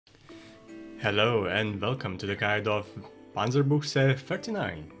Hello and welcome to the guide of Panzerbüchse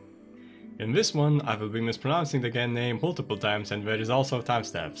 39. In this one I will be mispronouncing the gun name multiple times and there is also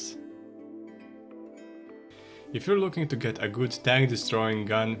timestamps. If you're looking to get a good tank destroying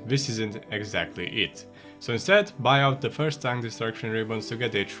gun, this isn't exactly it. So instead, buy out the first tank destruction ribbons to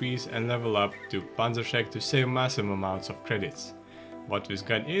get HPs and level up to Panzerschreck to save massive amounts of credits. What this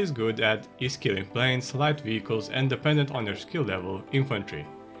gun is good at is killing planes, light vehicles and, dependent on your skill level, infantry.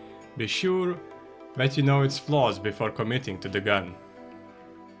 Be sure that you know its flaws before committing to the gun.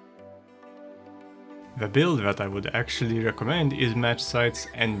 The build that I would actually recommend is match sights,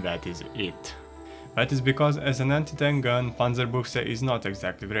 and that is it. That is because as an anti-tank gun, Panzerbüchse is not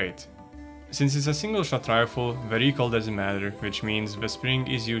exactly great. Since it's a single shot rifle, the recoil doesn't matter, which means the spring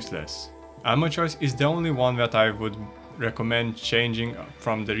is useless. Ammo choice is the only one that I would recommend changing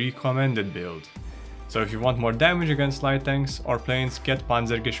from the recommended build. So if you want more damage against light tanks or planes, get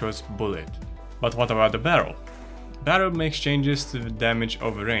Panzergeschoss bullet. But what about the barrel? Barrel makes changes to the damage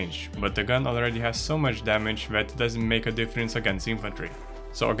over range, but the gun already has so much damage that it doesn't make a difference against infantry.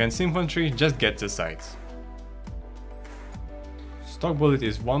 So against infantry, just get the sights. Stock bullet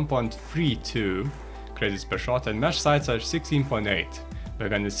is 1.32 credits per shot and match sights are 16.8. The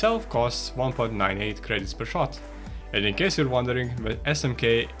gun itself costs 1.98 credits per shot. And in case you're wondering, the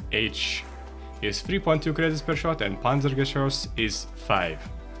SMK-H is 3.2 credits per shot and Panzergeschoss is 5.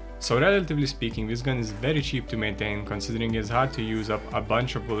 So relatively speaking, this gun is very cheap to maintain, considering it's hard to use up a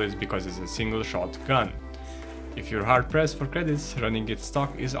bunch of bullets because it's a single shot gun. If you're hard pressed for credits, running it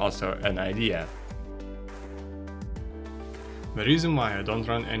stock is also an idea. The reason why I don't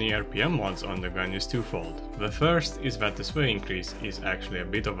run any RPM mods on the gun is twofold. The first is that the sway increase is actually a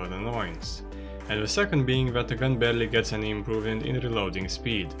bit of an annoyance. And the second being that the gun barely gets any improvement in reloading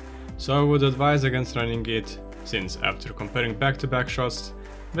speed. So I would advise against running it, since after comparing back-to-back shots,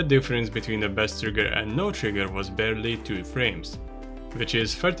 the difference between the best trigger and no trigger was barely 2 frames, which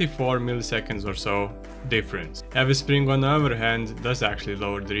is 34 milliseconds or so difference. Heavy spring on the other hand does actually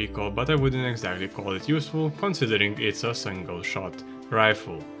lower the recoil, but I wouldn't exactly call it useful considering it's a single shot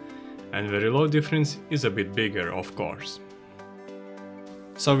rifle. And the reload difference is a bit bigger, of course.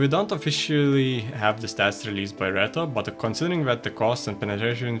 So we don't officially have the stats released by Reto, but considering that the cost and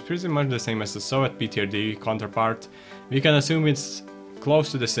penetration is pretty much the same as the Soviet PTRD counterpart, we can assume it's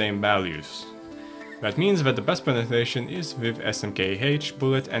close to the same values. That means that the best penetration is with SMK-H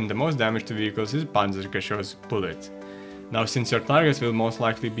bullet and the most damage to vehicles is Panzergeschoss bullet. Now since your targets will most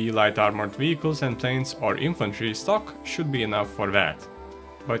likely be light armored vehicles and planes or infantry, stock should be enough for that.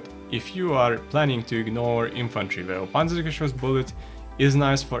 But if you are planning to ignore infantry, well, Panzergeschoss bullet is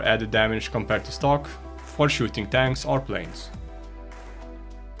nice for added damage compared to stock, for shooting tanks or planes.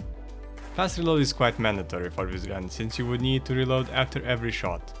 Fast reload is quite mandatory for this gun, since you would need to reload after every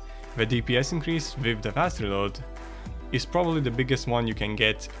shot. The DPS increase with the fast reload is probably the biggest one you can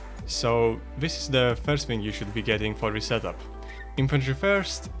get, so this is the first thing you should be getting for this setup. Infantry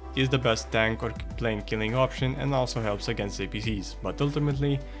first is the best tank or plane killing option and also helps against APCs, but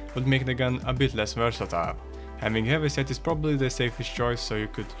ultimately would make the gun a bit less versatile. Having heavy set is probably the safest choice, so you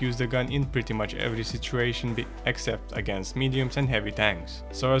could use the gun in pretty much every situation except against mediums and heavy tanks.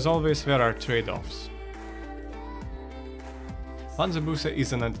 So as always, there are trade-offs. Panzerbüchse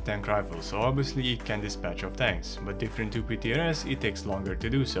is an anti-tank rifle, so obviously it can dispatch of tanks, but different to PTRS it takes longer to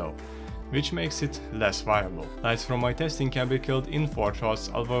do so, which makes it less viable. Lights from my testing can be killed in 4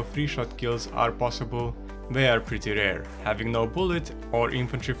 shots, although 3-shot kills are possible. They are pretty rare. Having no bullet or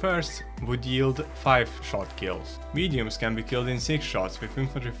infantry first would yield 5-shot kills. Mediums can be killed in 6 shots with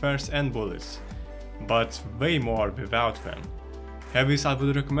infantry first and bullets, but way more without them. Heavies I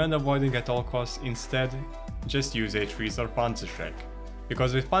would recommend avoiding at all costs, instead just use HVs or Panzerschreck.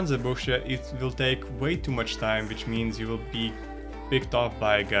 Because with Panzerbüchse it will take way too much time, which means you will be picked off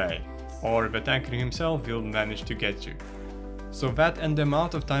by a guy, or the tanker himself will manage to get you. So that and the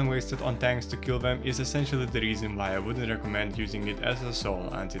amount of time wasted on tanks to kill them is essentially the reason why I wouldn't recommend using it as a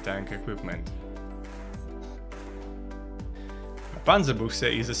sole anti-tank equipment.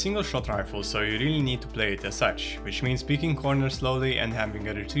 Panzerbüchse is a single shot rifle, so you really need to play it as such, which means picking corners slowly and having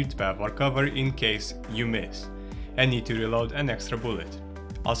a retreat path or cover in case you miss, and need to reload an extra bullet.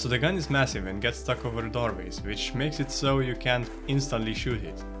 Also, the gun is massive and gets stuck over doorways, which makes it so you can't instantly shoot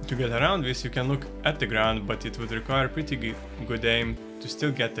it. To get around this, you can look at the ground, but it would require pretty good aim to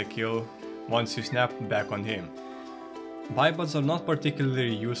still get the kill once you snap back on him. Bipods are not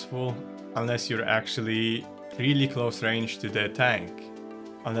particularly useful unless you're actually really close range to the tank,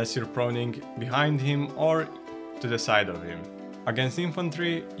 unless you're proning behind him or to the side of him. Against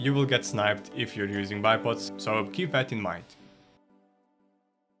infantry, you will get sniped if you're using bipods, so keep that in mind.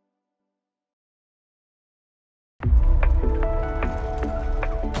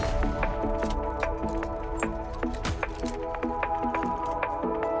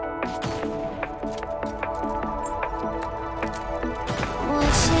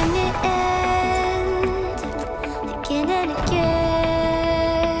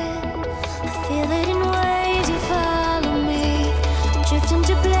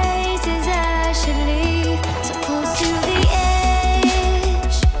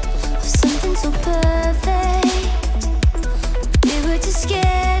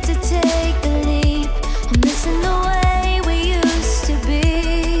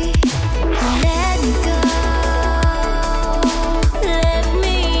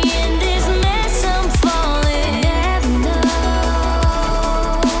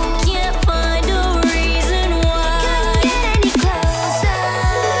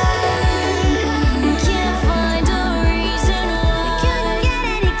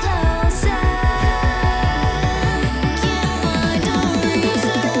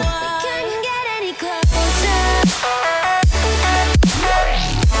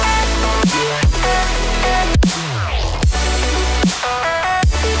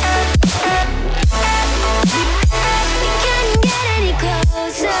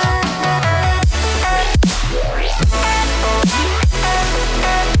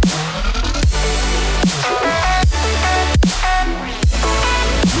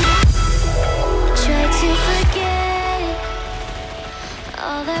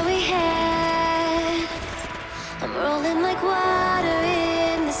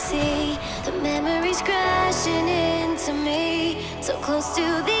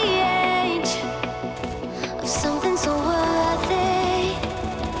 the edge.